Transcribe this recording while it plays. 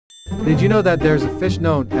Did you know that there's a fish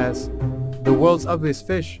known as the world's ugliest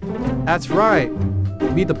fish? That's right!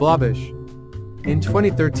 Meet the blobfish. In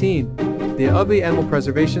 2013, the Ugly Animal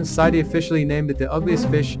Preservation Society officially named it the ugliest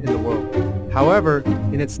fish in the world. However,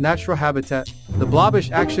 in its natural habitat, the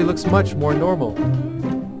blobfish actually looks much more normal.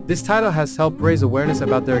 This title has helped raise awareness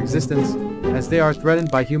about their existence, as they are threatened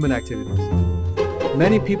by human activities.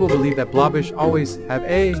 Many people believe that blobfish always have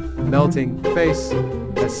a melting face,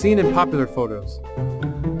 as seen in popular photos.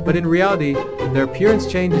 But in reality, their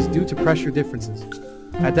appearance changes due to pressure differences.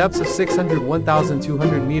 At depths of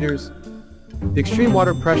 1,200 meters, the extreme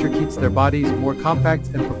water pressure keeps their bodies more compact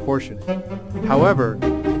and proportionate. However,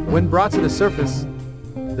 when brought to the surface,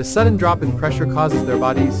 the sudden drop in pressure causes their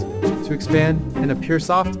bodies to expand and appear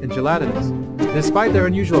soft and gelatinous. Despite their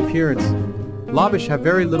unusual appearance, blobfish have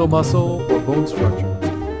very little muscle or bone structure.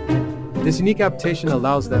 This unique adaptation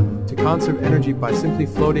allows them to conserve energy by simply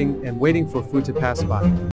floating and waiting for food to pass by.